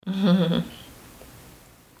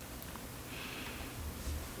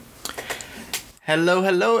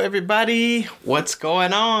Hello, everybody. What's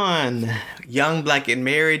going on? Young, Black, and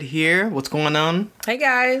Married here. What's going on? Hey,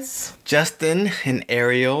 guys. Justin and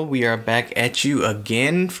Ariel, we are back at you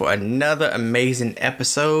again for another amazing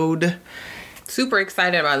episode. Super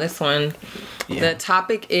excited about this one. Yeah. The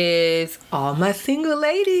topic is all my single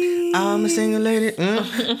ladies. I'm a single lady.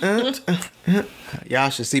 Y'all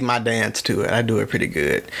should see my dance to it. I do it pretty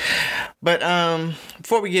good. But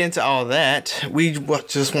before we get into all that, we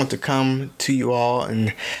just want to come to you all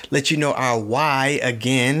and let you know our why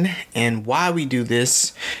again. And why we do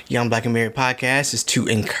this Young, Black, and Married podcast is to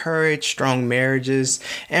encourage strong marriages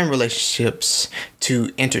and relationships,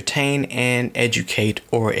 to entertain and educate,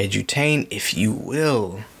 or edutain, if you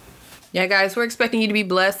will. Yeah, guys, we're expecting you to be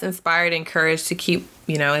blessed, inspired, encouraged to keep,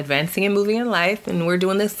 advancing and moving in life. And we're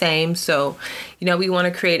doing the same. So, we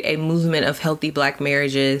want to create a movement of healthy Black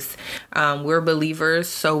marriages. We're believers,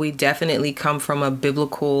 so we definitely come from a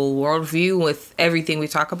biblical worldview with everything we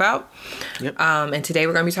talk about. Yep. And today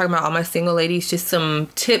we're going to be talking about all my single ladies, just some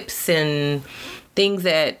tips and things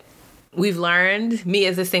that we've learned, me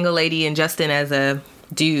as a single lady and Justin as a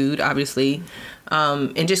dude, obviously.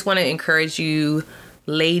 And just want to encourage you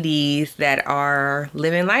ladies that are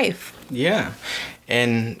living life. Yeah.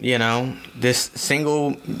 And, this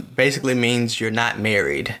single basically means you're not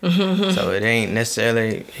married. Mm-hmm. So it ain't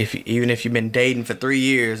necessarily, even if you've been dating for 3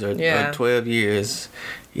 years or 12 years,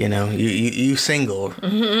 you single,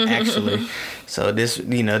 actually. So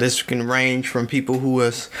this can range from people who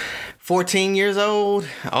was 14 years old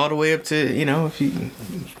all the way up to, if you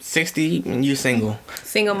 60 and you single.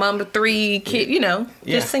 Single mom to 3 kids,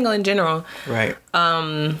 just single in general. Right.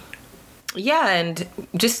 Yeah, and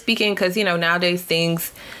just speaking because, nowadays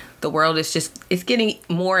the world is it's getting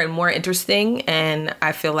more and more interesting. And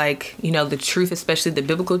I feel like, the truth, especially the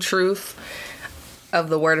biblical truth of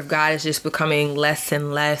the word of God, is just becoming less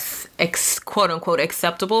and less quote unquote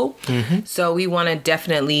acceptable. Mm-hmm. So we want to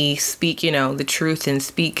definitely speak, the truth and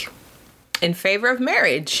speak in favor of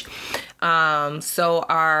marriage. So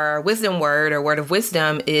our wisdom word or word of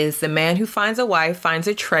wisdom is: the man who finds a wife finds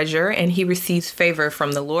a treasure, and he receives favor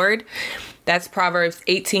from the Lord. That's Proverbs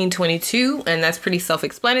 18:22, and that's pretty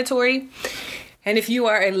self-explanatory. And if you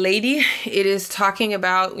are a lady, it is talking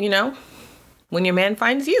about, when your man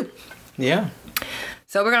finds you. Yeah.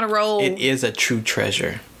 So we're going to roll. It is a true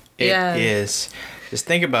treasure. It is. Just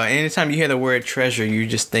think about it. Anytime you hear the word treasure, you're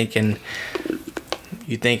just thinking...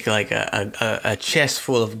 You think like a chest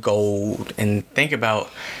full of gold, and think about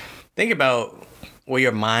where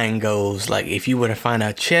your mind goes. Like if you were to find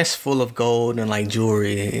a chest full of gold and like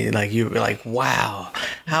jewelry, like you'd be like, wow,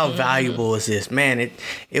 how valuable is this? Man,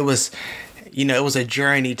 it was, it was a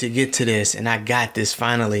journey to get to this, and I got this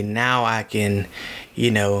finally. Now I can,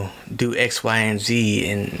 do X, Y, and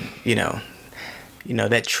Z, and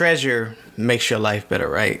that treasure makes your life better,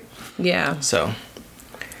 right? Yeah. So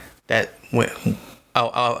that went.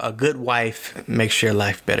 A good wife makes your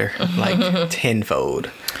life better, like tenfold.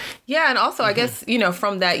 Yeah, and also I guess,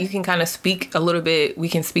 from that you can kind of speak a little bit, we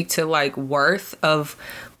can speak to like worth of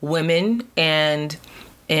women, and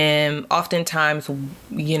oftentimes,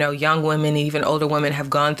 young women, even older women have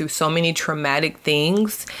gone through so many traumatic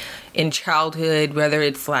things in childhood, whether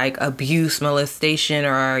it's like abuse, molestation,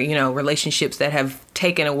 or, relationships that have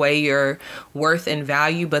taken away your worth and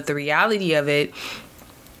value. But the reality of it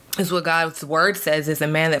is what God's word says is: a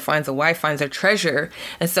man that finds a wife finds a treasure.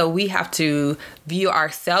 And so we have to view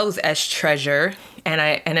ourselves as treasure. And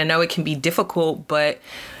I know it can be difficult, but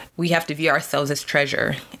we have to view ourselves as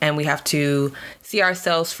treasure. And we have to see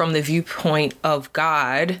ourselves from the viewpoint of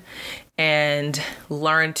God and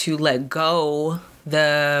learn to let go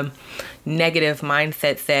the negative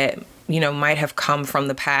mindsets that, might have come from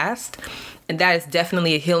the past. And that is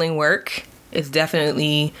definitely a healing work. It's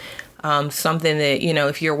definitely something that,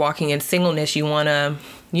 if you're walking in singleness, you want to,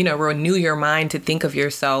 renew your mind to think of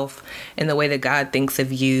yourself in the way that God thinks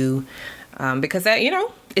of you. Because that,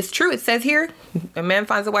 it's true. It says here, a man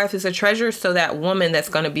finds a wife is a treasure. So that woman that's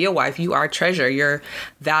going to be a wife, you are a treasure. You're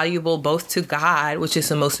valuable both to God, which is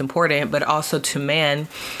the most important, but also to man.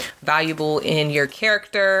 Valuable in your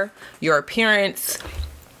character, your appearance,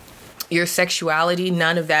 your sexuality.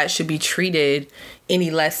 None of that should be treated any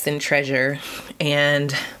less than treasure.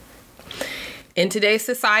 And in today's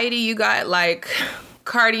society, you got like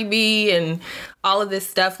Cardi B and all of this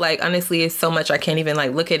stuff. Like, honestly, it's so much I can't even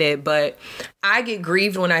like look at it. But I get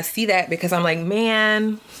grieved when I see that, because I'm like,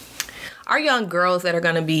 man, our young girls that are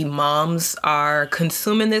going to be moms are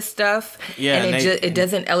consuming this stuff. Yeah, and it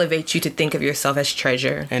doesn't elevate you to think of yourself as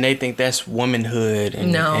treasure. And they think that's womanhood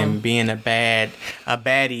and being a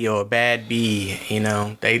baddie or a bad bee. You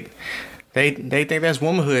know, they think that's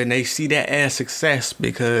womanhood, and they see that as success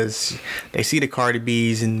because they see the Cardi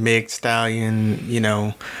B's and Meg Stallion, you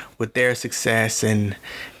know, with their success, and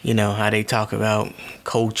you know how they talk about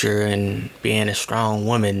culture and being a strong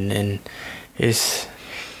woman, and it's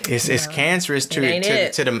cancerous to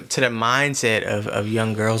the mindset of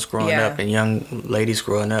young girls growing up and young ladies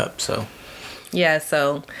growing up. So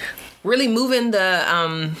so really moving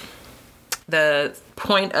the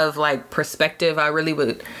point of like perspective, I really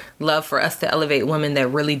would love for us to elevate women that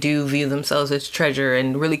really do view themselves as treasure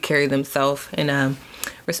and really carry themselves in a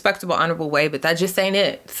respectable, honorable way. But that just ain't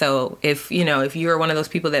it. So if you're one of those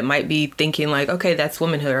people that might be thinking like, okay, that's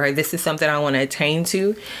womanhood, or this is something I want to attain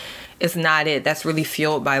to, it's not it. That's really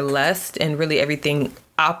fueled by lust and really everything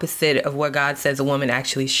opposite of what God says a woman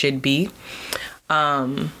actually should be.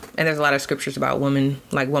 And there's a lot of scriptures about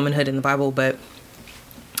womanhood in the Bible, but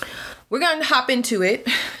we're going to hop into it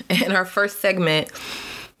in our first segment.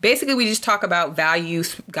 Basically, we just talk about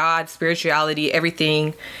values, God, spirituality,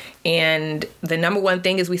 everything. And the number one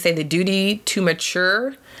thing is we say the duty to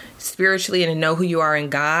mature spiritually and to know who you are in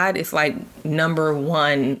God is like number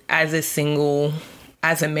one as a single,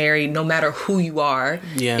 as a married, no matter who you are,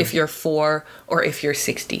 if you're 4 or if you're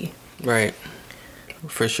 60. Right.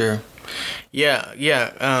 For sure. Yeah.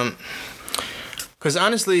 Because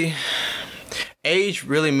honestly, age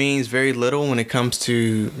really means very little when it comes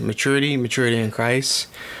to maturity in Christ.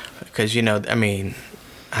 Because, I'm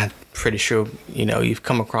pretty sure, you've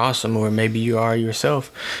come across them, or maybe you are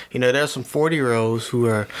yourself. There's some 40-year-olds who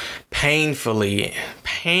are painfully,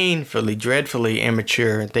 dreadfully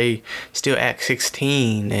immature. They still act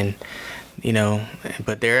 16, and,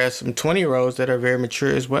 but there are some 20-year-olds that are very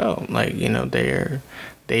mature as well. Like, they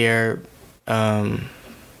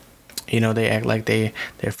act like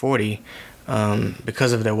they're 40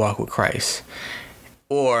 because of their walk with Christ.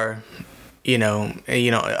 Or,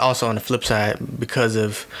 also on the flip side, because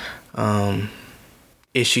of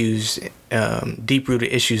issues,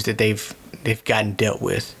 deep-rooted issues that they've gotten dealt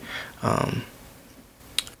with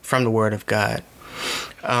from the Word of God.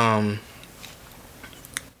 And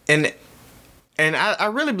I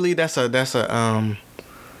really believe that's something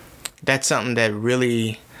that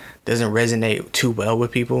really doesn't resonate too well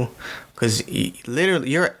with people, because literally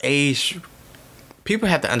your age, people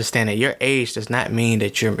have to understand that your age does not mean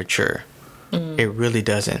that you're mature. It really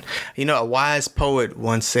doesn't. A wise poet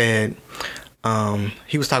once said,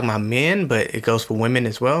 he was talking about men, but it goes for women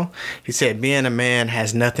as well. He said, being a man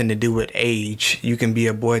has nothing to do with age. You can be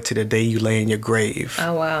a boy to the day you lay in your grave.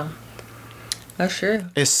 Oh, wow. That's true.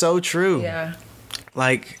 It's so true. Yeah.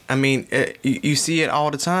 Like, you see it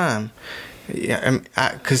all the time. Yeah,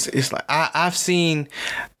 because it's like I've seen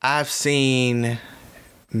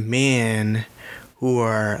men who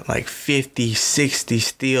are like 50, 60,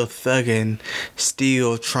 still thugging,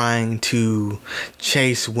 still trying to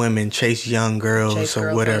chase women, chase young girls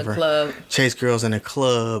or whatever. Chase girls in a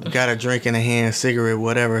club, got a drink in a hand, cigarette,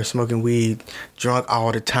 whatever, smoking weed, drunk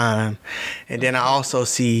all the time. And then I also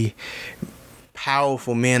see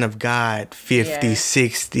powerful men of God, 50,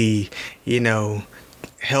 60,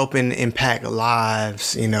 helping impact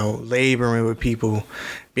lives, laboring with people,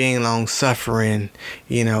 being long suffering,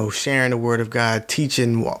 sharing the Word of God,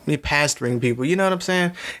 teaching, pastoring people. You know what I'm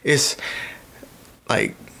saying? It's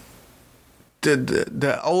like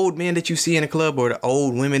the old men that you see in a club, or the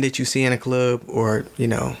old women that you see in a club, or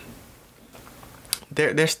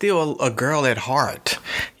they're still a girl at heart.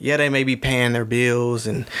 Yeah, they may be paying their bills,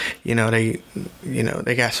 and they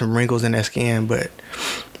got some wrinkles in their skin, but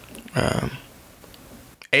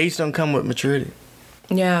age don't come with maturity.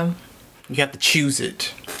 Yeah. You have to choose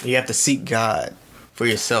it. You have to seek God for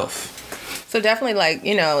yourself. So definitely,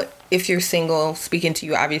 if you're single, speaking to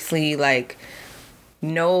you, obviously,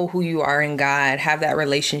 know who you are in God. Have that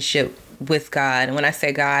relationship with God. And when I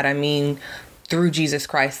say God, I mean through Jesus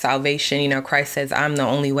Christ, salvation. Christ says, I'm the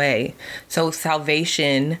only way. So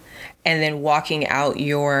salvation, and then walking out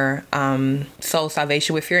your soul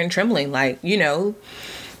salvation with fear and trembling.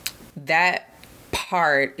 That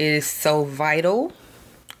part is so vital,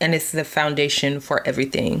 and it's the foundation for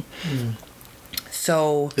everything.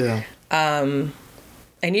 So and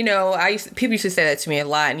people used to say that to me a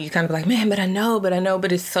lot, and you kind of be like, man, but I know,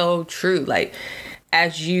 but it's so true. Like,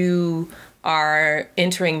 as you are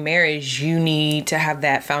entering marriage, you need to have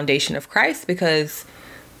that foundation of Christ, because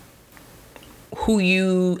how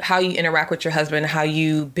you interact with your husband, how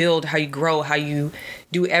you build, how you grow, how you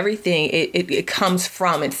do everything, it comes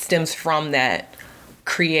from, it stems from that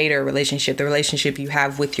creator relationship, the relationship you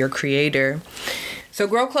have with your creator. So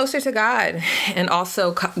grow closer to God, and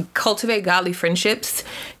also cultivate godly friendships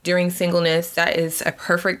during singleness. That is a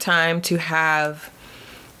perfect time to have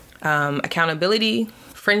accountability,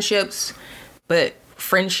 friendships, but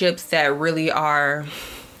friendships that really are,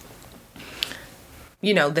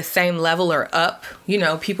 the same level or up,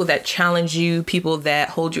 people that challenge you, people that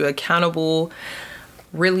hold you accountable.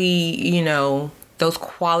 Really, those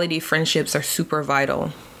quality friendships are super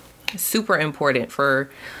vital, super important for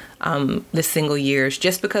the single years.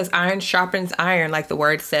 Just because iron sharpens iron, like the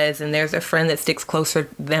word says, and there's a friend that sticks closer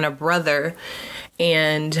than a brother.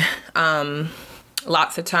 And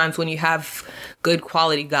lots of times when you have good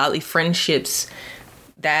quality, godly friendships,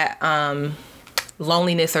 that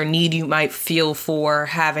loneliness or need you might feel for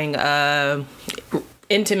having a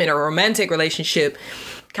intimate or romantic relationship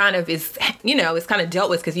kind of is, it's kind of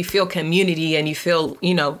dealt with, because you feel community and you feel,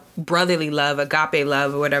 brotherly love, agape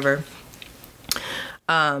love, or whatever.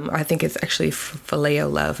 I think it's actually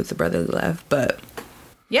phileo love. It's a brotherly love, but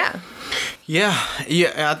yeah.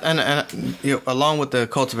 And along with the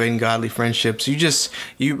cultivating godly friendships,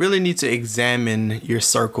 you really need to examine your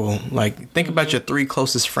circle. Like, think about your 3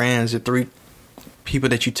 closest friends, your 3 people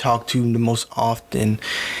that you talk to the most often.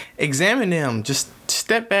 Examine them. Just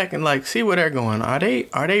step back and see where they're going. Are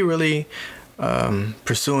they really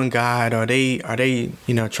pursuing God? Are they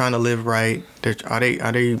trying to live right? Are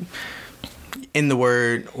they in the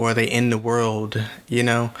Word, or are they in the world?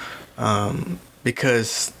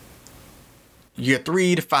 Because your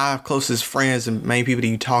 3 to 5 closest friends and main people that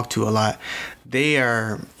you talk to a lot, they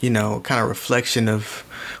are, kind of reflection of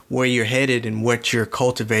where you're headed and what you're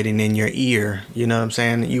cultivating in your ear. You know what I'm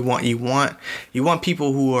saying? You want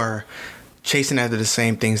people who are chasing after the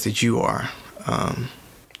same things that you are.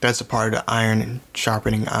 That's a part of the iron and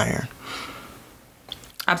sharpening iron.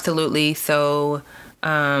 Absolutely. So,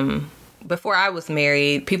 before I was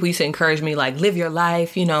married, people used to encourage me, live your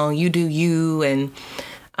life, you do you. And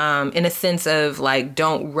in a sense of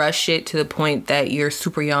don't rush it to the point that you're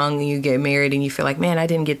super young and you get married and you feel like, man, I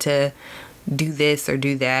didn't get to do this or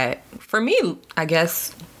do that. For me, I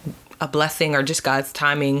guess a blessing or just God's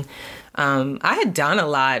timing. I had done a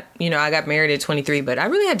lot. I got married at 23, but I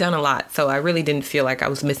really had done a lot. So I really didn't feel like I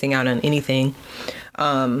was missing out on anything.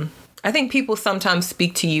 I think people sometimes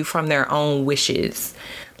speak to you from their own wishes.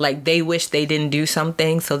 They wish they didn't do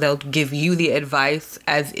something, so they'll give you the advice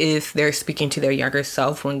as if they're speaking to their younger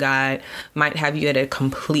self, when God might have you at a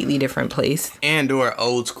completely different place. And or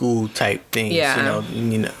old school type things, yeah.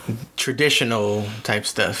 Traditional type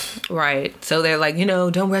stuff. Right. So they're like,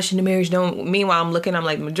 don't rush into marriage. Don't. Meanwhile, I'm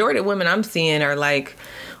like, majority of women I'm seeing are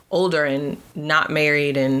older and not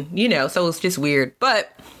married, and so it's just weird.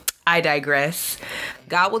 But I digress.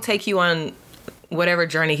 God will take you on whatever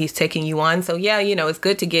journey he's taking you on. So yeah, it's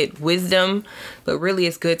good to get wisdom, but really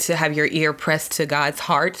it's good to have your ear pressed to God's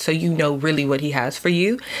heart, so really what he has for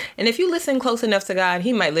you. And if you listen close enough to God,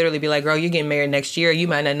 he might literally be like, girl, you're getting married next year. You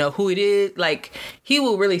might not know who it is. He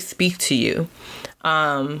will really speak to you.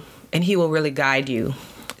 And he will really guide you.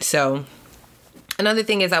 So another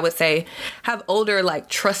thing is, I would say, have older,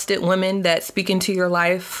 trusted women that speak into your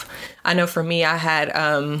life. I know for me, I had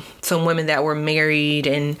some women that were married,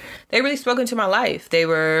 and they really spoke into my life. They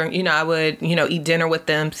were, I would, eat dinner with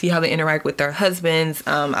them, see how they interact with their husbands.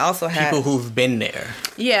 I also had people who've been there.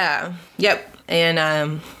 Yeah. Yep. And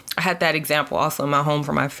I had that example also in my home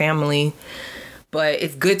for my family. But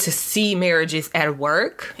it's good to see marriages at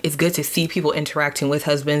work. It's good to see people interacting with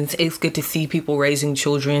husbands. It's good to see people raising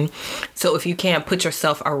children. So if you can't put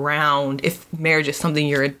yourself around, if marriage is something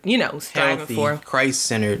you're, striving healthy, for.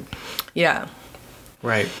 Christ-centered. Yeah.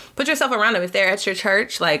 Right. Put yourself around them. If they're at your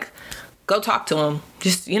church, go talk to them.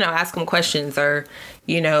 Just, ask them questions, or,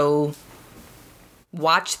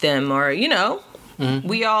 watch them, or, Mm-hmm.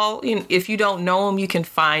 We all, if you don't know them, you can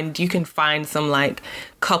find some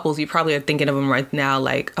couples. You probably are thinking of them right now.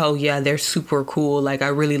 Oh yeah, they're super cool. I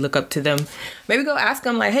really look up to them. Maybe go ask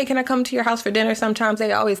them hey, can I come to your house for dinner? Sometimes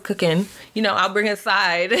they always cooking. I'll bring a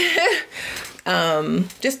side.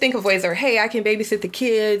 Just think of ways, or hey, I can babysit the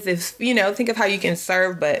kids. If think of how you can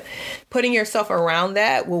serve. But putting yourself around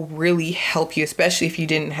that will really help you, especially if you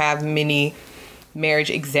didn't have many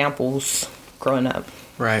marriage examples growing up.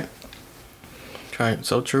 Right. Right,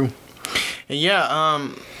 so true. And yeah,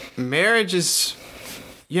 marriage is,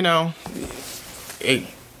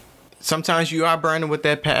 sometimes you are burning with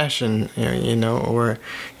that passion, or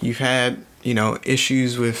you've had,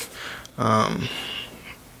 issues with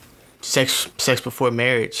sex before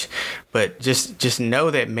marriage, but just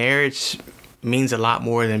know that marriage means a lot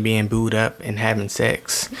more than being booed up and having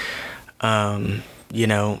sex. You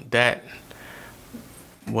know, that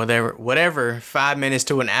whatever 5 minutes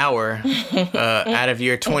to an hour out of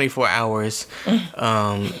your 24 hours,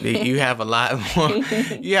 you have a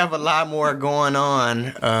lot more going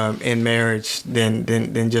on in marriage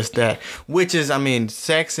than just that, which is, I mean,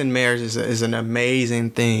 sex in marriage is an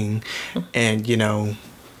amazing thing. And you know,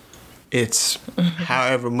 it's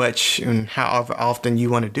however much and however often you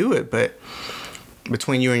want to do it, but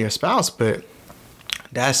between you and your spouse, but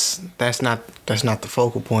that's not the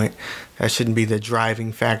focal point. That shouldn't be the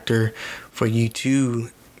driving factor for you to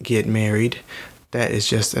get married. That is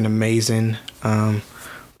just an amazing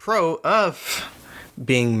pro of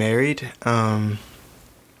being married.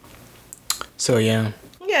 So yeah.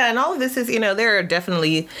 Yeah, and all of this is, you know, there are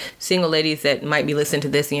definitely single ladies that might be listening to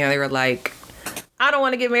this, you know, they were like, I don't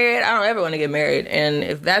want to get married. I don't ever want to get married. And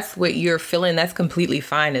if that's what you're feeling, that's completely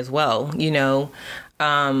fine as well, you know.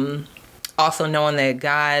 Also knowing that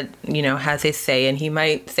God, you know, has his say, and he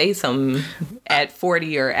might say something at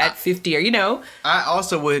 40 or at 50, or, you know. I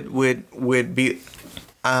also would be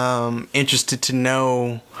interested to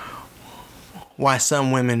know why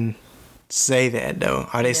some women say that, though.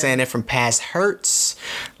 Are they saying that from past hurts,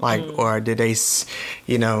 like, or did they,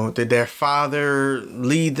 you know, did their father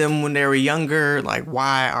lead them when they were younger? Like,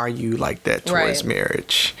 why are you like that towards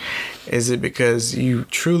marriage? Is it because you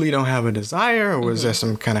truly don't have a desire, or was there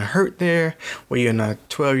some kind of hurt there? Were you in a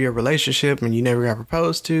 12-year relationship and you never got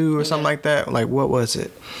proposed to, or something like that? Like, what was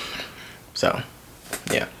it? So,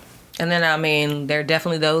 yeah. And then, I mean, there are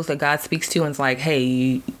definitely those that God speaks to and it's like,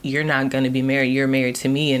 hey, you're not going to be married. You're married to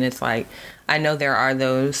me. And it's like, I know there are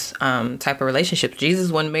those type of relationships. Jesus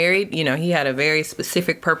wasn't married. You know, he had a very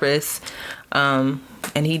specific purpose, and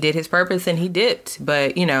he did his purpose and he dipped.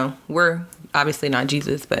 But, you know, we're obviously not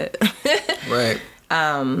Jesus, but right.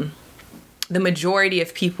 The majority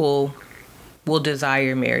of people will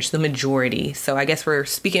desire marriage, the majority. So I guess we're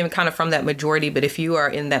speaking kind of from that majority, but if you are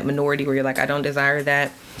in that minority where you're like, I don't desire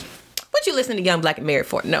that, what you listen to Young Black and Married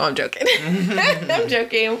for? No, I'm joking. I'm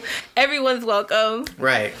joking. Everyone's welcome.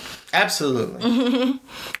 Right. Absolutely.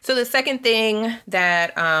 So the second thing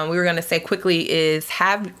that we were going to say quickly is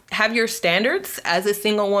have your standards as a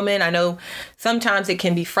single woman. I know sometimes it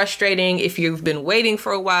can be frustrating if you've been waiting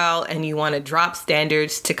for a while and you want to drop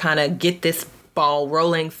standards to kind of get this ball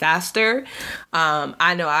rolling faster.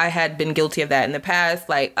 I know I had been guilty of that in the past,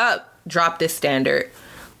 like, drop this standard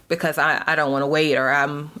because I don't want to wait, or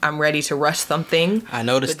I'm ready to rush something. I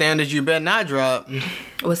know the standards you better not drop.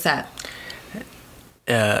 What's that?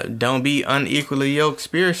 Don't be unequally yoked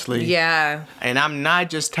spiritually. Yeah. And I'm not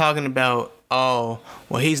just talking about, oh,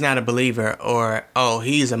 well, he's not a believer, or, oh,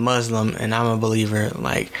 he's a Muslim and I'm a believer.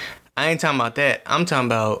 Like, I ain't talking about that. I'm talking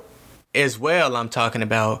about, as well, I'm talking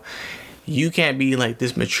about, you can't be like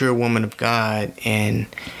this mature woman of God and,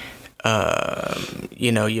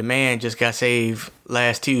 you know, your man just got saved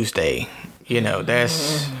last Tuesday. You know,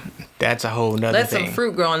 that's a whole nother Let thing. some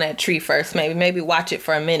fruit grow on that tree first, maybe watch it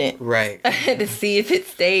for a minute. Right. To see if it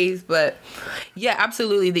stays. But yeah,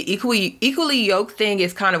 absolutely. The equally yoked thing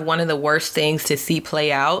is kind of one of the worst things to see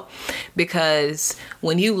play out, because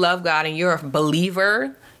when you love God and you're a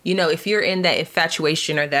believer, you know, if you're in that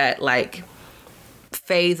infatuation or that like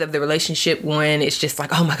phase of the relationship when it's just like,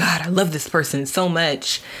 oh my God, I love this person so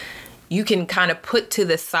much, you can kind of put to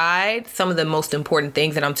the side some of the most important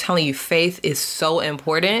things. And I'm telling you, faith is so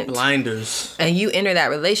important. Blinders. And you enter that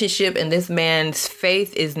relationship and this man's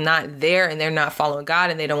faith is not there and they're not following God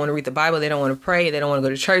and they don't want to read the Bible. They don't want to pray. They don't want to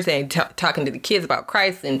go to church. They ain't talking to the kids about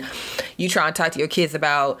Christ. And you try and talk to your kids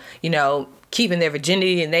about, you know, keeping their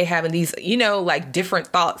virginity, and they having these, you know, like different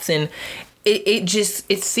thoughts. And it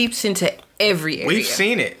seeps into every area. We've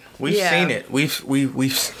seen it. We've seen it.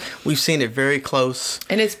 We've seen it very close.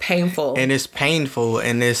 And it's painful. And it's painful.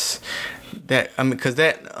 And because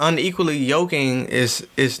that unequally yoking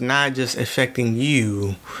is not just affecting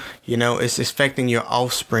you, you know, it's affecting your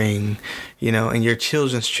offspring, you know, and your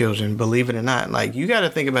children's children, believe it or not. Like, you got to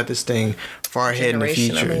think about this thing far ahead in the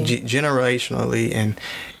future, generationally,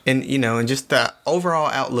 and you know, and just the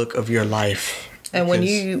overall outlook of your life. And when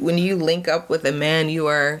you link up with a man, you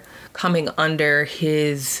are coming under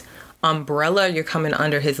his umbrella, you're coming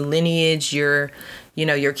under his lineage. Your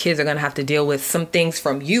kids are going to have to deal with some things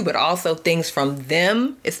from you, but also things from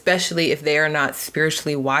them, especially if they are not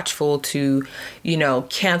spiritually watchful to, you know,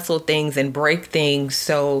 cancel things and break things.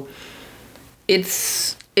 So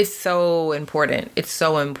it's so important. It's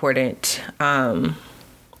so important to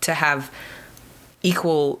have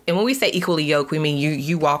equal. And when we say equally yoked, we mean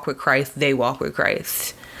you walk with Christ, they walk with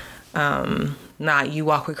Christ. Not you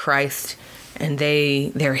walk with Christ and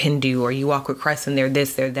they're Hindu, or you walk with Christ and they're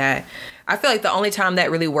this, they're that. I feel like the only time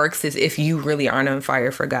that really works is if you really aren't on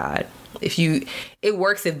fire for God. It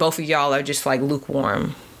works if both of y'all are just like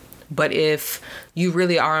lukewarm. But if you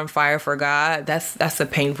really are on fire for God, that's a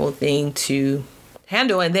painful thing to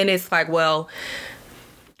handle. And then it's like, well,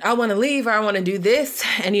 I want to leave, or I want to do this.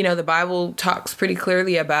 And, the Bible talks pretty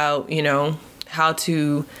clearly about, how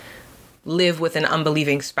to live with an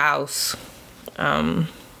unbelieving spouse.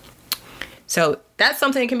 So that's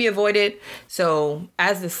something that can be avoided. So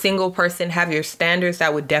as a single person, have your standards.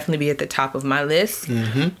 That would definitely be at the top of my list.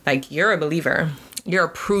 Mm-hmm. Like, you're a believer. You're a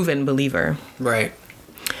proven believer. Right.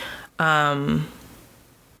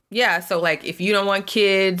 Yeah. So like, if you don't want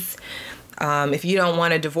kids, if you don't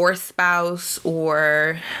want a divorced spouse,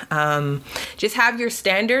 or just have your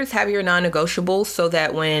standards, have your non-negotiables, so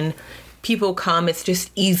that when people come, it's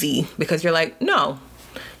just easy, because you're like, no,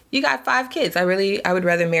 you got 5 kids. I would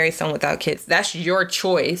rather marry someone without kids. That's your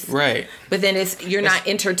choice. Right. But then you're not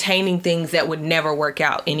entertaining things that would never work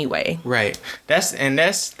out anyway. Right. That's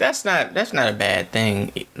not a bad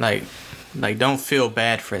thing. Like don't feel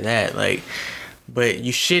bad for that. Like, but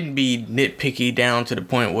you shouldn't be nitpicky down to the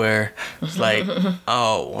point where it's like,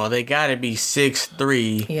 oh, well, they got to be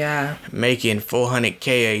 6'3", yeah, making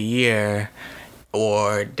 $400K a year,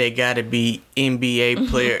 or they got to be NBA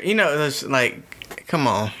player. It's like, come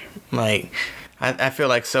on. Like, I feel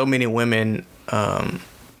like so many women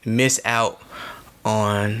miss out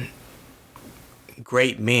on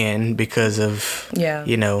great men because of,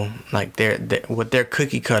 like what their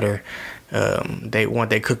cookie cutter, they want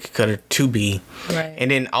their cookie cutter to be. Right. And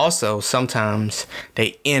then also sometimes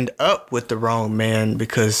they end up with the wrong man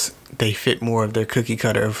because they fit more of their cookie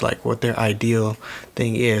cutter of like what their ideal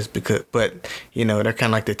thing is. But they're kind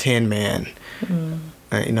of like the 10 man,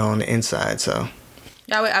 on the inside. So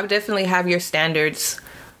I would definitely have your standards.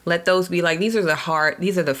 Let those be like, these are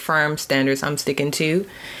the firm standards I'm sticking to.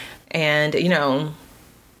 And,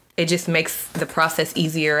 it just makes the process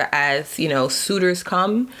easier as, suitors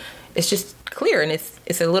come. It's just clear, and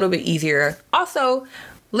it's a little bit easier. Also,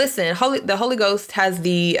 listen, the Holy Ghost has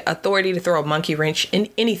the authority to throw a monkey wrench in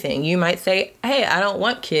anything. You might say, hey, I don't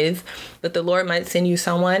want kids, but the Lord might send you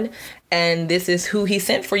someone, and this is who he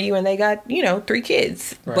sent for you, and they got, 3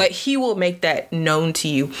 kids. Right. But he will make that known to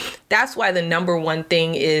you. That's why the number one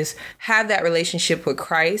thing is have that relationship with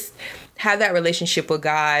Christ, have that relationship with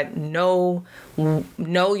God, know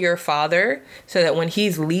your Father, so that when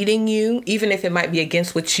he's leading you, even if it might be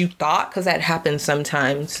against what you thought, because that happens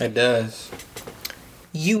sometimes. It does.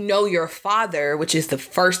 You know your Father, which is the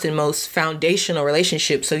first and most foundational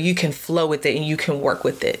relationship, so you can flow with it and you can work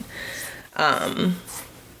with it.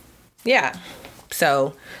 Yeah.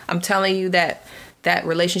 So I'm telling you that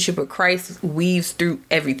relationship with Christ weaves through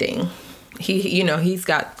everything. He's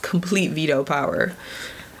got complete veto power.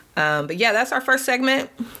 But yeah, that's our first segment.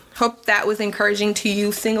 Hope that was encouraging to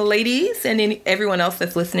you, single ladies, and everyone else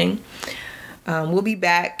that's listening. We'll be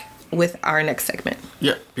back with our next segment.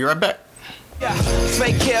 Yeah, be right back. Yeah.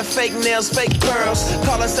 Fake hair, fake nails, fake pearls.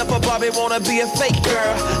 Call herself a Barbie, wanna be a fake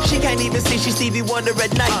girl. She can't even see she's Stevie Wonder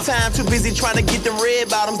at nighttime. Too busy trying to get them red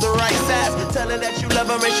bottoms the right size. Tell her that you love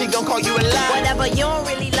her and she gon' call you a lie. Whatever, you don't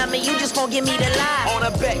really love me, you just gon' give me the lie. On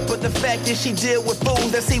her back, but the fact is she deal with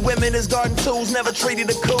fools that see women as garden tools, never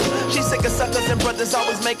treated her cool. She's sick of suckers and brothers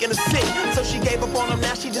always making her sick. So she gave up on them,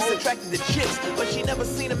 now she just attracted to chicks. But she never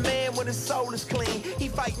seen a man when his soul is clean. He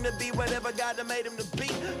fighting to be whatever God that made him to be.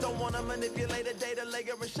 Don't wanna manipulate.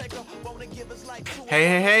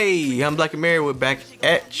 Hey, I'm Black and Mary. We're back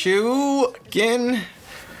at you again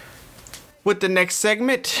with the next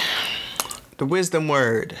segment, the wisdom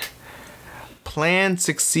word. Plan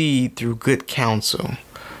succeed through good counsel.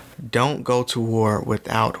 Don't go to war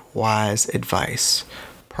without wise advice.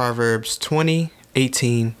 Proverbs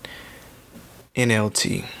 20:18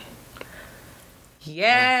 NLT.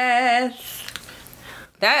 Yes.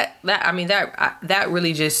 That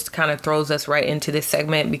really just kind of throws us right into this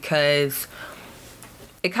segment, because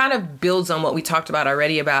it kind of builds on what we talked about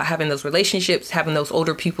already about having those relationships, having those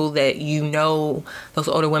older people that those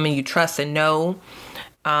older women you trust and know,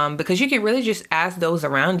 because you can really just ask those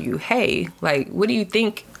around you, hey, like, what do you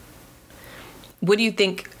think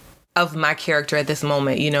of my character at this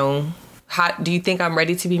moment? How do you think I'm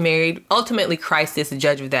ready to be married? Ultimately, Christ is the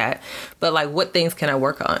judge of that. But like, what things can I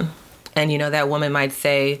work on? And, that woman might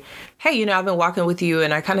say, hey, I've been walking with you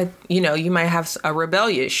and I kind of, you might have a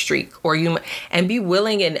rebellious streak, and be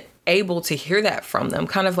willing and able to hear that from them.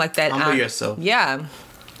 Kind of like that. Humble yourself. Yeah.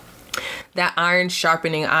 That iron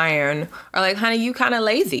sharpening iron. Or like, honey, you kind of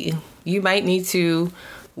lazy. You might need to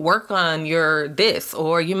work on your this,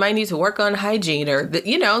 or you might need to work on hygiene, or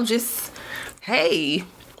just hey.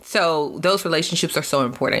 So those relationships are so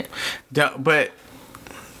important. But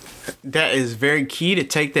that is very key to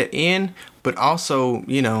take that in, but also,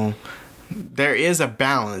 there is a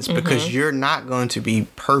balance because you're not going to be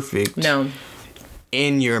perfect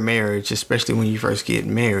in your marriage, especially when you first get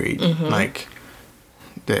married. Like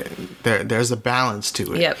there's a balance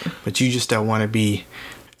to it. Yep. But you just don't want to be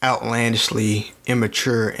outlandishly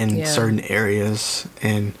immature in certain areas,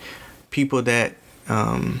 and people that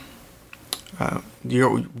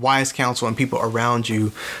your wise counsel and people around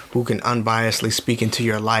you who can unbiasedly speak into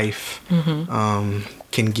your life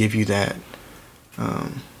can give you that.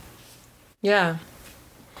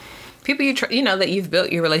 People that you've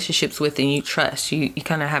built your relationships with and you trust. You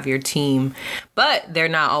kind of have your team, but they're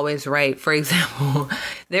not always right. For example,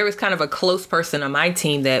 there was kind of a close person on my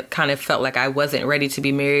team that kind of felt like I wasn't ready to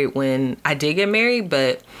be married when I did get married,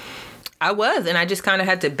 but I was, and I just kind of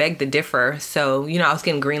had to beg to differ. So, I was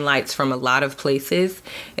getting green lights from a lot of places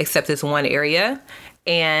except this one area.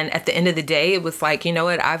 And at the end of the day, it was like, you know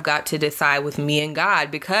what, I've got to decide with me and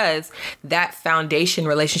God, because that foundation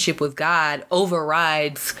relationship with God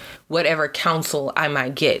overrides whatever counsel I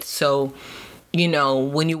might get. So,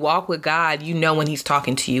 when you walk with God, when he's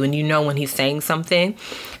talking to you and when he's saying something.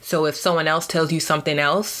 So if someone else tells you something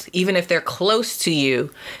else, even if they're close to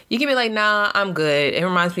you, you can be like, nah, I'm good. It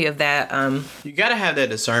reminds me of that. You got to have that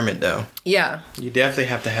discernment, though. Yeah. You definitely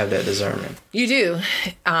have to have that discernment. You do.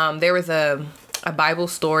 There was a Bible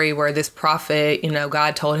story where this prophet,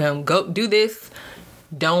 God told him, go do this.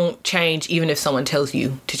 Don't change, even if someone tells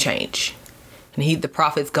you to change. And the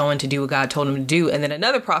prophet's going to do what God told him to do. And then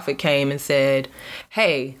another prophet came and said,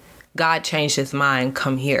 hey, God changed his mind.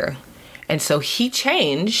 Come here. And so he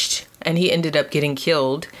changed, and he ended up getting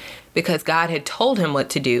killed because God had told him what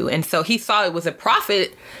to do. And so he saw it was a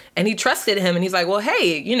prophet, and he trusted him. And he's like, well,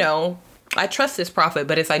 hey, I trust this prophet,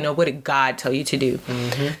 but it's like, no, what did God tell you to do?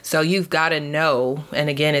 So you've got to know. And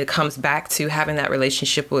again, it comes back to having that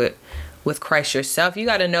relationship with Christ yourself. You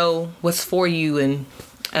got to know what's for you and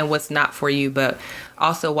what's not for you. But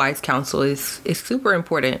also wise counsel is super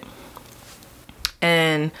important.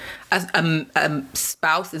 And a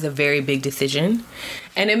spouse is a very big decision.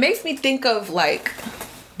 And it makes me think of like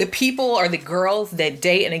the people or the girls that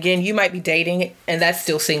date. And again, you might be dating and that's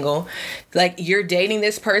still single. Like you're dating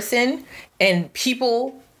this person and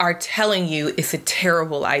people are telling you it's a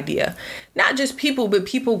terrible idea. Not just people, but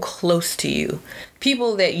people close to you.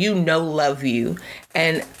 People that love you.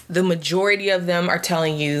 And the majority of them are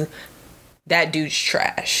telling you that dude's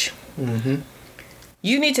trash.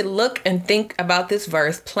 You need to look and think about this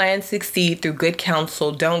verse. Plan, succeed through good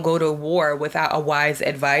counsel. Don't go to war without a wise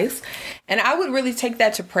advice. And I would really take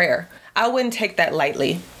that to prayer. I wouldn't take that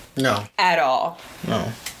lightly. No. At all.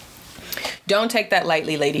 No. Don't take that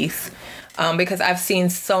lightly, ladies. Because I've seen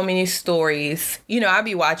so many stories. I'd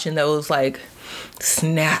be watching those like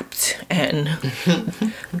Snapped and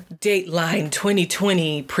Dateline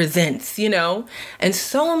 2020 presents, and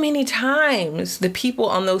so many times the people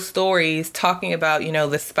on those stories talking about,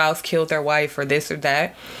 the spouse killed their wife or this or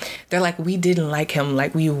that, they're like, we didn't like him,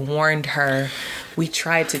 like we warned her, we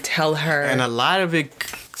tried to tell her. And a lot of it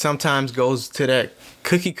sometimes goes to that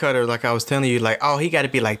cookie cutter, like I was telling you, like, oh, he got to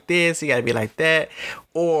be like this, he got to be like that,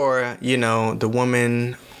 or the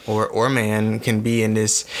woman or man can be in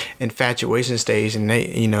this infatuation stage, and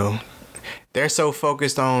they they're so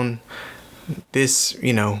focused on this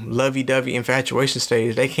lovey-dovey infatuation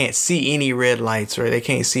stage, they can't see any red lights, or they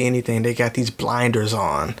can't see anything. They got these blinders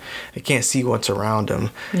on, they can't see what's around them.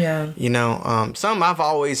 Something I've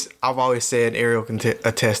always said, Ariel can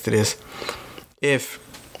attest to this, if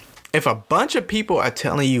a bunch of people are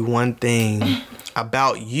telling you one thing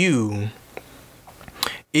about you,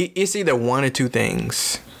 it's either one or two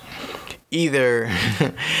things. Either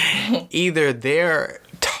they're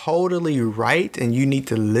totally right and you need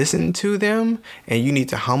to listen to them and you need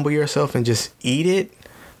to humble yourself and just eat it.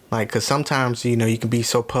 Like, because sometimes, you can be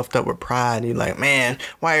so puffed up with pride and you're like, man,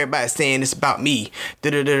 why everybody saying this about me?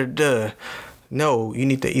 Da-da-da-da-da. No, you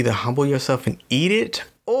need to either humble yourself and eat it,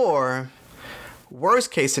 or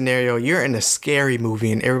worst case scenario, you're in a scary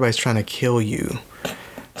movie and everybody's trying to kill you.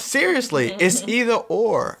 Seriously, it's either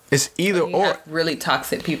or. It's either or. Have really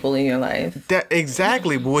toxic people in your life.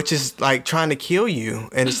 Exactly, which is like trying to kill you.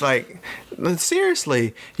 And it's like,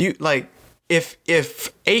 seriously, you like, if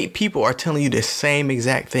 8 people are telling you the same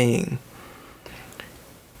exact thing,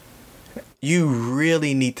 you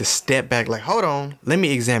really need to step back. Like, hold on, let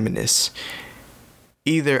me examine this.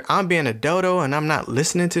 Either I'm being a dodo and I'm not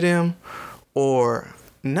listening to them, or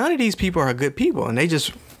none of these people are good people and they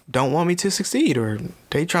just don't want me to succeed, or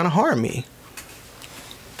they trying to harm me.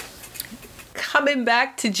 Coming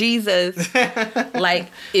back to Jesus, like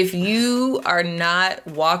if you are not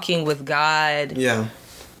walking with God, Yeah.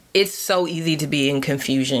 it's so easy to be in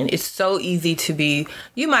confusion. It's so easy to be,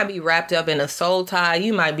 you might be wrapped up in a soul tie.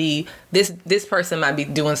 You might be, this person might be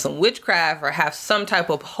doing some witchcraft or have some type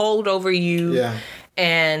of hold over you. Yeah.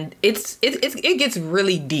 And it gets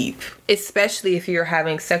really deep, especially if you're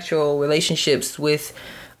having sexual relationships with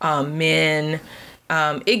men.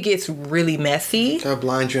 It gets really messy. That'll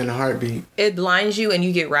blind you in a heartbeat. It blinds you and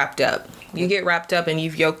you get wrapped up. You get wrapped up and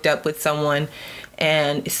you've yoked up with someone,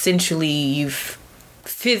 and essentially you've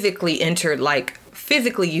physically entered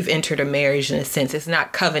a marriage in a sense. It's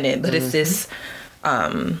not covenant, but it's this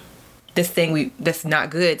thing that's not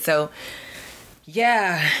good. So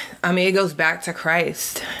yeah, I mean, it goes back to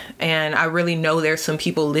Christ. And I really know there's some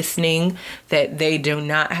people listening that they do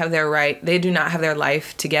not have their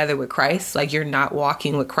life together with Christ. Like, you're not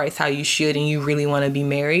walking with Christ how you should, and you really want to be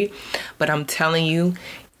married. But I'm telling you,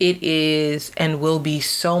 it is and will be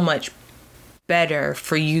so much better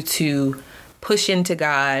for you to push into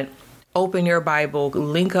God, open your Bible,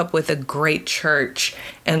 link up with a great church,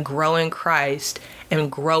 and grow in Christ,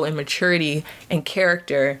 and grow in maturity and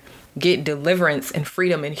character, get deliverance and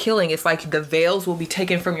freedom and healing. It's like the veils will be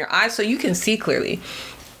taken from your eyes so you can see clearly.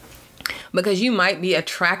 Because you might be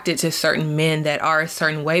attracted to certain men that are a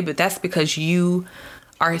certain way, but that's because you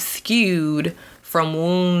are skewed from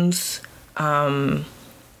wounds,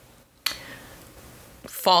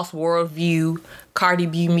 false worldview, Cardi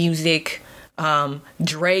B music,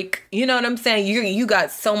 Drake, you know what I'm saying? You got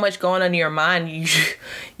so much going on in your mind.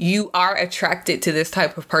 You are attracted to this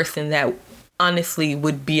type of person that honestly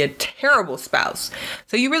would be a terrible spouse.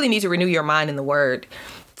 So you really need to renew your mind in the word.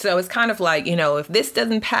 So it's kind of like, if this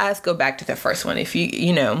doesn't pass, go back to the first one. If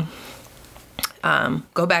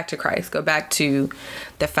go back to Christ, go back to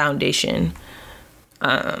the foundation.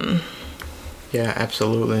 Yeah,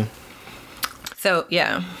 absolutely. So,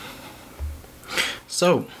 yeah.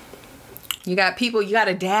 So, you got people, you got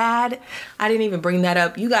a dad. I didn't even bring that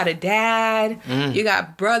up. You got a dad. You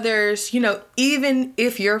got brothers. Even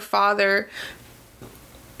if your father,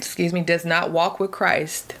 does not walk with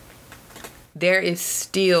Christ, there is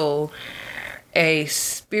still a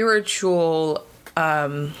spiritual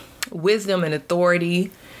wisdom and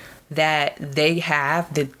authority that they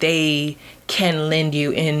have that they can lend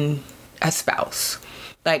you in a spouse.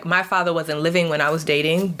 Like, my father wasn't living when I was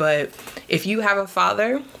dating, but if you have a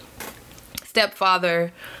father,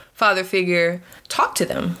 stepfather, father figure, talk to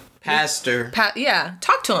them. pastor. Talk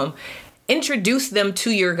to them. Introduce them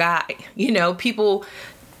to your guy. People,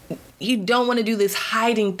 you don't want to do this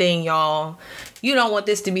hiding thing, y'all. You don't want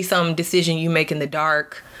this to be some decision you make in the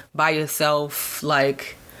dark by yourself.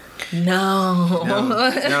 Like,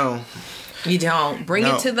 no. You don't. Bring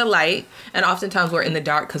it to the light. And oftentimes we're in the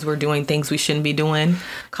dark because we're doing things we shouldn't be doing.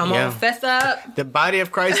 Come on, fess up. The body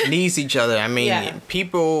of Christ needs each other. I mean,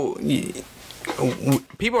 people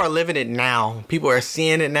are living it now. People are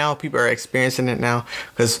seeing it now. People are experiencing it now.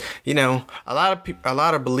 Because, a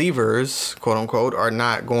lot of believers, quote unquote, are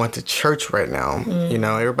not going to church right now.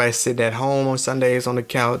 Everybody's sitting at home on Sundays on the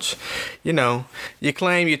couch. You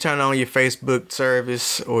claim you turn on your Facebook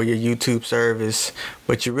service or your YouTube service,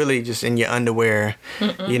 but you're really just in your underwear,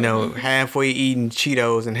 halfway eating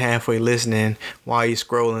Cheetos and halfway listening while you're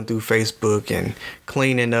scrolling through Facebook and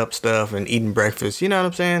cleaning up stuff and eating breakfast. You know what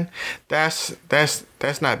I'm saying?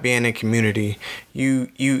 That's not being in community.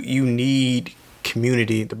 You need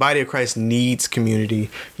community. The body of Christ needs community.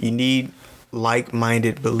 You need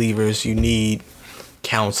like-minded believers. You need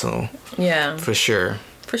counsel. Yeah. For sure.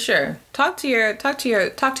 Talk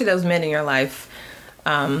to those men in your life.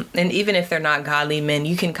 And even if they're not godly men,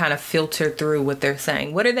 you can kind of filter through what they're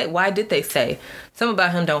saying. Why did they say? Something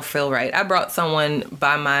about him don't feel right. I brought someone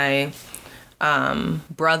by my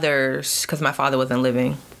brothers because my father wasn't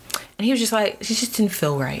living. And he was just like, she just didn't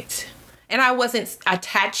feel right. And I wasn't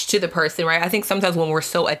attached to the person, right? I think sometimes when we're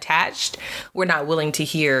so attached, we're not willing to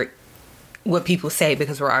hear what people say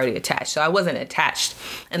because we're already attached. So I wasn't attached.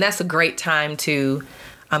 And that's a great time to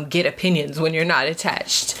get opinions when you're not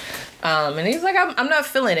attached. And he's like, I'm not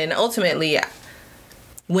feeling it. And ultimately,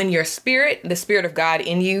 when your spirit, the spirit of God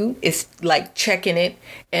in you is like checking it,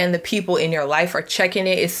 and the people in your life are checking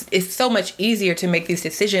it, it's so much easier to make these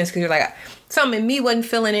decisions because you're like, something in me wasn't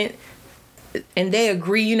feeling it. And they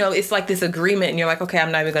agree, it's like this agreement, and you're like, okay,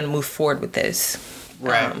 I'm not even going to move forward with this.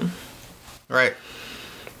 Right. Right.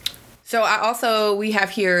 So we have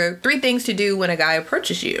here 3 things to do when a guy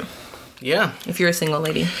approaches you. Yeah. If you're a single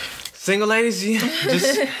lady. Single ladies,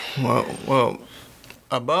 just, well,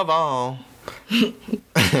 above all,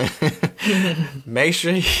 make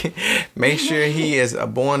sure he is a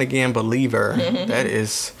born again believer. That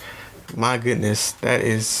is, my goodness, that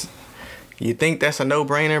is. You think that's a no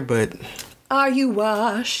brainer, but are you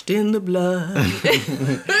washed in the blood?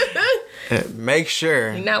 Make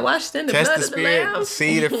sure. You're not washed in the Test blood the of the spirit, lamb.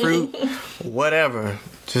 see the fruit, whatever.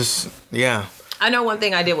 Just yeah. I know one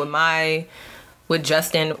thing I did with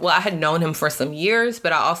Justin. Well, I had known him for some years,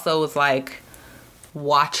 but I also was like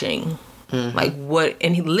watching, like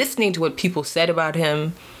listening to what people said about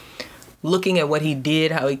him, looking at what he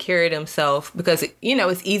did, how he carried himself, because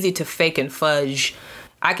it's easy to fake and fudge.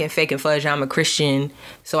 I can fake and fudge. I'm a Christian,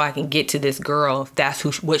 so I can get to this girl. If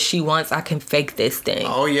that's what she wants, I can fake this thing.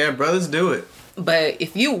 Oh yeah, brothers do it. But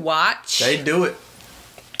if you watch, they do it,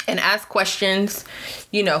 and ask questions,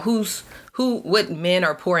 what men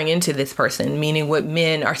are pouring into this person, meaning what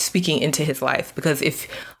men are speaking into his life. Because if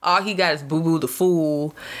all he got is Boo Boo the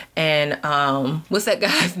Fool and what's that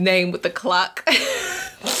guy's name with the clock?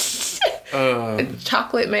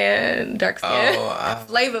 Chocolate Man, dark skin.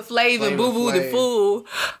 Flavor Flav and Boo Boo the Fool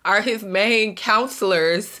are his main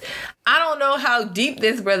counselors. I don't know how deep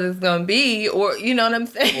this brother's gonna be, or you know what I'm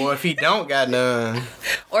saying? Or if he don't got none.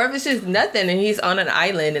 Or if it's just nothing and he's on an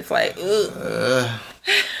island, it's like, ugh.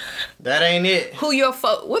 That ain't it. Who your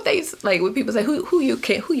folk? What they like? What people say? Who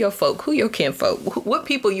your folk? Who your kinfolk? What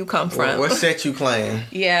people you come from? What set you claim?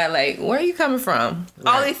 Yeah, like where are you coming from?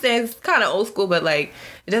 Right. All these things kind of old school, but like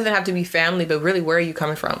it doesn't have to be family. But really, where are you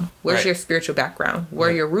coming from? Where's your spiritual background? Where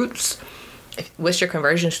are your roots? What's your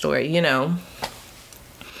conversion story? Yeah.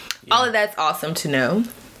 All of that's awesome to know.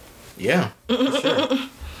 Yeah, for sure.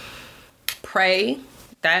 Pray.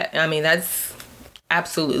 That's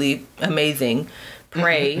absolutely amazing.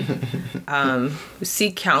 Pray,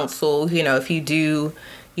 seek counsel. If you do,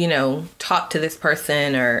 talk to this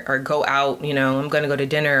person or go out, I'm going to go to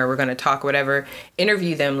dinner or we're going to talk or whatever,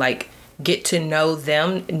 interview them, like get to know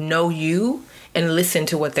them, know you, and listen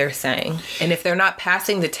to what they're saying. And if they're not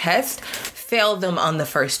passing the test, fail them on the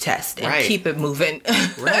first test and keep it moving.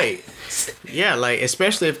 Right. Yeah, like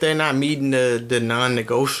especially if they're not meeting the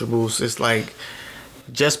non-negotiables, it's like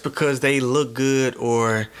just because they look good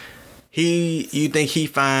or you think he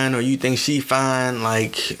fine or you think she fine,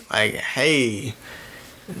 like hey,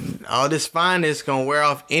 all this fineness gonna wear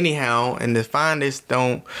off anyhow, and the fineness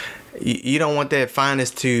you don't want that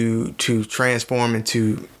fineness to transform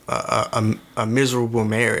into a miserable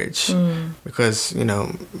marriage, because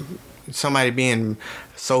somebody being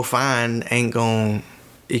so fine ain't gonna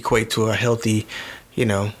equate to a healthy,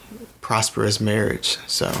 prosperous marriage.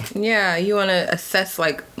 So yeah, you want to assess,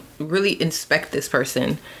 like really inspect this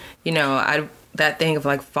person. That thing of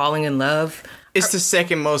like falling in love. It's the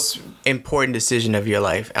second most important decision of your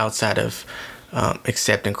life outside of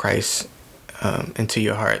accepting Christ into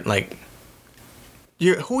your heart. Like,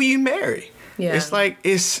 who you marry. Yeah. It's like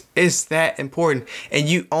it's that important, and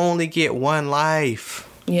you only get one life.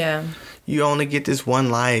 Yeah. You only get this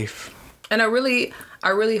one life. And I really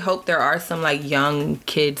hope there are some like young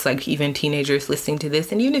kids, like even teenagers listening to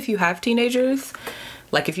this, and even if you have teenagers.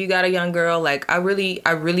 Like, if you got a young girl, like, I really,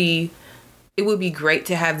 it would be great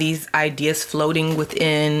to have these ideas floating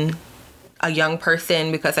within a young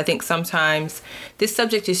person, because I think sometimes this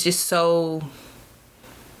subject is just so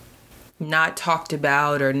not talked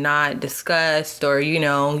about or not discussed, or, you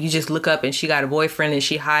just look up and she got a boyfriend and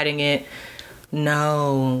she hiding it.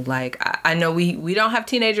 No, like, I know we don't have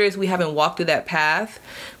teenagers. We haven't walked through that path,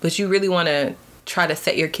 but you really want to try to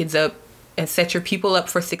set your kids up and set your people up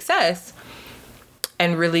for success.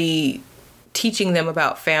 And really teaching them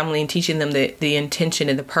about family and teaching them the intention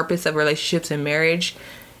and the purpose of relationships and marriage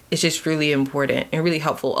is just really important and really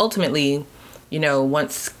helpful. Ultimately,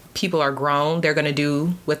 once people are grown, they're going to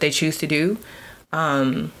do what they choose to do.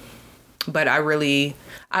 But I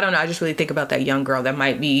don't know, I just really think about that young girl that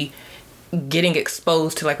might be getting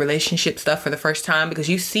exposed to like relationship stuff for the first time, because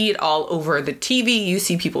you see it all over the TV. You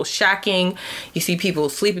see people shacking, you see people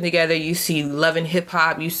sleeping together, you see Love and Hip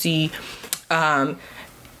Hop, you see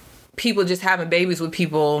people just having babies with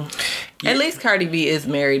people. Yeah. At least Cardi B is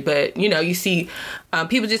married, but you see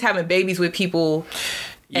people just having babies with people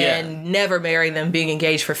and never marrying them, being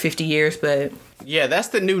engaged for 50 years. But yeah, that's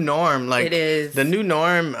the new norm. Like, it is the new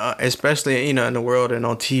norm, especially in the world and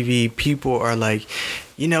on TV. People are like,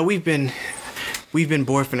 we've been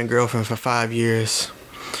boyfriend and girlfriend for 5 years.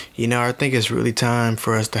 I think it's really time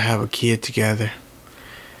for us to have a kid together.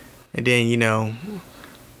 And then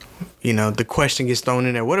the question gets thrown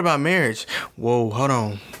in there. What about marriage? Whoa, hold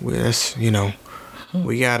on. We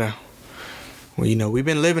well, you know, we've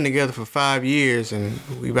been living together for 5 years and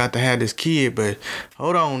we about to have this kid, but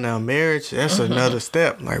hold on now, marriage, that's another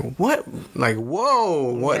step. Like, what? Like,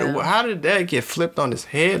 whoa, what? Yeah. How did that get flipped on his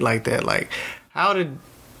head like that? Like, how did,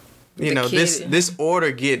 you know, this order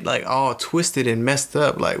get like all twisted and messed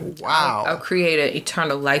up? Like, wow. I'll create an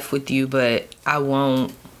eternal life with you, but I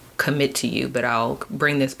won't commit to you, but I'll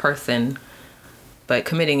bring this person. But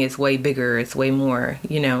committing is way bigger. It's way more,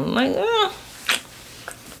 you know, like, yeah.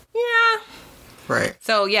 Right.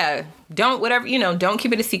 So yeah, don't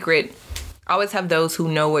keep it a secret. Always have those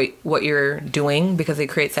who know what you're doing, because it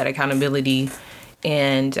creates that accountability,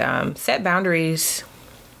 and set boundaries.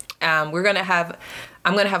 I'm going to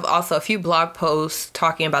have also a few blog posts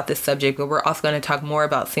talking about this subject, but we're also going to talk more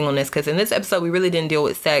about singleness, because in this episode, we really didn't deal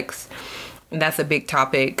with sex. And that's a big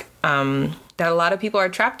topic that a lot of people are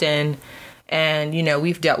trapped in. And, you know,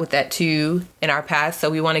 we've dealt with that too in our past. So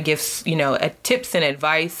we want to give, you know, tips and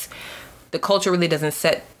advice. The culture really doesn't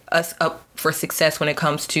set us up for success when it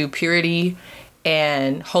comes to purity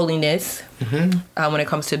and holiness, when it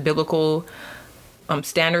comes to biblical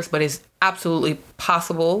standards, but it's absolutely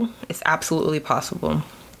possible. It's absolutely possible.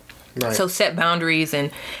 Right. So set boundaries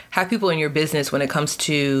and have people in your business when it comes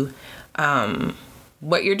to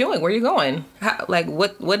what you're doing, where you're going.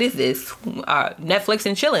 What is this? Netflix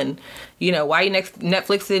and chilling. You know, why you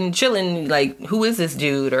Netflix and chilling? Like, who is this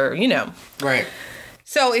dude? Or, you know. Right.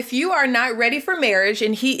 So if you are not ready for marriage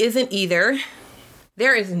and he isn't either,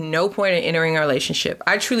 there is no point in entering a relationship.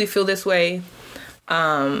 I truly feel this way.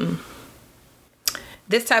 This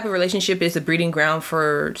type of relationship is a breeding ground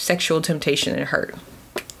for sexual temptation and hurt.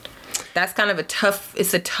 That's kind of a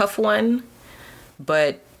tough one,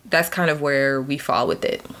 but that's kind of where we fall with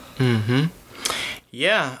it. Mm-hmm.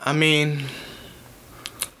 Yeah, I mean,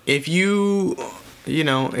 if you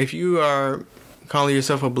are calling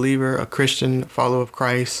yourself a believer, a Christian, a follower of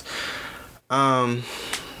Christ,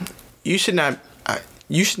 you should not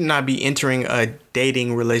be entering a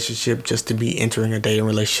dating relationship just to be entering a dating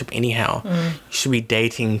relationship anyhow. You should be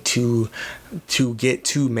dating to get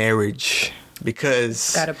to marriage.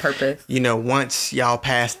 Because got a purpose. You know, once y'all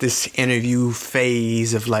pass this interview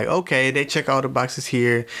phase of like, okay, they check all the boxes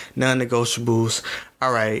here, non-negotiables,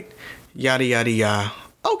 all right, yada yada yada.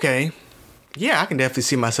 Okay, yeah, I can definitely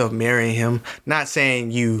see myself marrying him. Not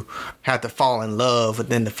saying you have to fall in love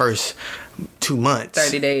within the first 2 months,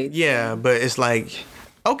 30 days. Yeah, but it's like,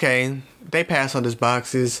 okay, they pass all these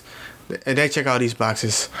boxes, they check all these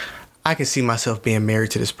boxes. I can see myself being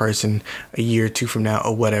married to this person a year or two from now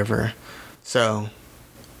or whatever. So,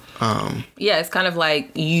 yeah, it's kind of like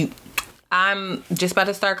I'm just about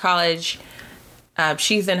to start college.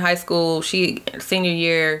 She's in high school. Senior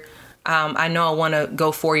year. I know I want to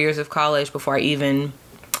go 4 years of college before I even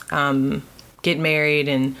get married,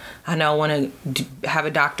 and I know I want to have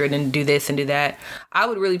a doctorate and do this and do that. I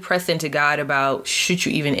would really press into God about, should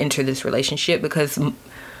you even enter this relationship? Because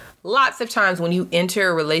lots of times when you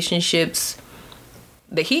enter relationships,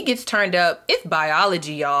 the heat gets turned up. It's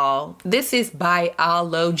biology, y'all. This is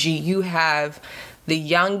biology. You have the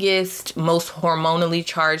youngest, most hormonally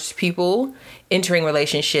charged people entering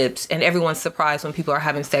relationships, and everyone's surprised when people are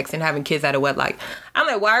having sex and having kids out of wedlock. I'm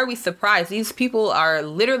like, why are we surprised? These people are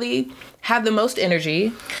literally have the most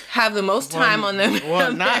energy, have the most time on them.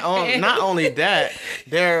 Well, not only that,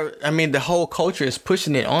 the whole culture is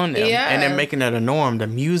pushing it on them, and they're making that a norm. The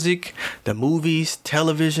music, the movies,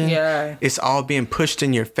 television, it's all being pushed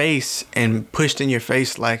in your face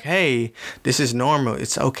like, hey, this is normal.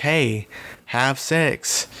 It's okay. Have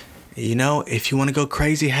sex. You know, if you want to go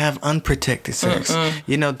crazy, have unprotected sex.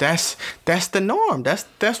 You know, that's the norm.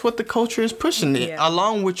 That's what the culture is pushing.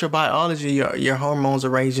 Along with your biology, your hormones are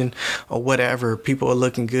raging or whatever. People are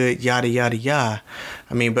looking good, yada yada yada.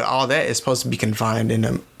 I mean, but all that is supposed to be confined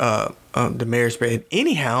in the marriage bed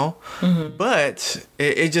anyhow. But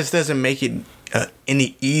it just doesn't make it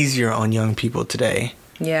any easier on young people today.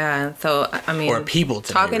 Yeah, so I mean, or people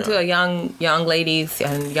today, talking to a young ladies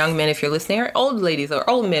and young men, if you're listening, or old ladies or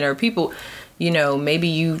old men or people, you know,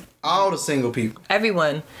 maybe all the single people,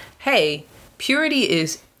 everyone. Hey, purity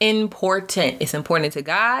is important. It's important to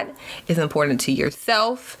God. It's important to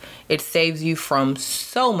yourself. It saves you from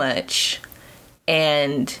so much,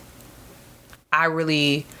 and I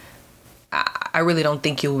really don't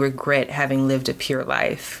think you'll regret having lived a pure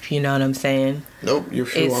life. You know what I'm saying? Nope, you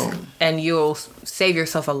sure won't. And you'll save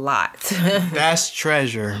yourself a lot. That's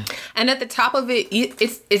treasure. And at the top of it,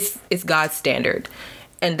 it's God's standard.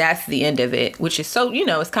 And that's the end of it, which is so, you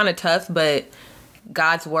know, it's kind of tough, but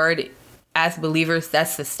God's word, as believers,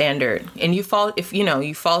 that's the standard. And you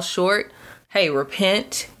fall short, hey,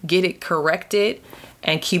 repent, get it corrected,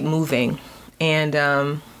 and keep moving.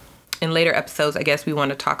 And in later episodes, I guess we want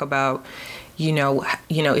to talk about,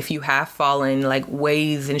 if you have fallen, like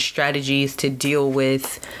ways and strategies to deal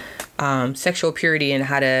with sexual purity and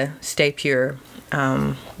how to stay pure.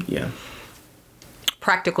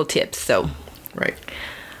 Practical tips. So. Right.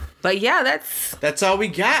 But yeah, that's all we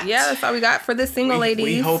got. Yeah, that's all we got for the single ladies.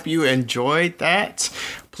 We hope you enjoyed that.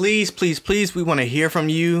 Please, we want to hear from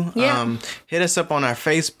you. Yeah. Hit us up on our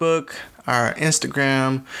Facebook, our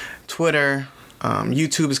Instagram, Twitter.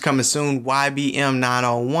 YouTube is coming soon. YBM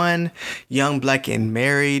 901, Young Black and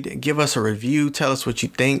Married. Give us a review. Tell us what you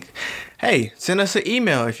think. Hey, send us an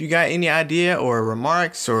email. If you got any idea or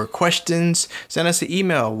remarks or questions, send us an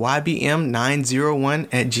email,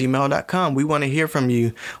 ybm901@gmail.com. We want to hear from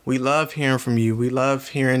you. We love hearing from you. We love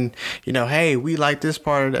hearing, hey, we like this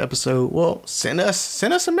part of the episode. Well, send us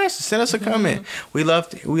a message. Send us a comment. We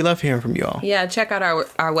love hearing from you all. Yeah, check out our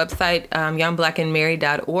website,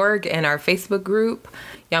 youngblackandmarried.org, and our Facebook group,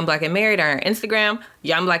 Young Black and Married, our Instagram,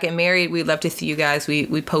 Young Black and Married. We'd love to see you guys.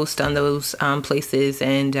 We post on those places,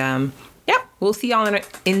 and we'll see y'all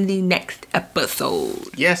in the next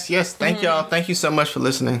episode. Yes. Thank y'all. Thank you so much for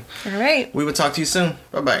listening. All right. We will talk to you soon.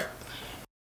 Bye-bye.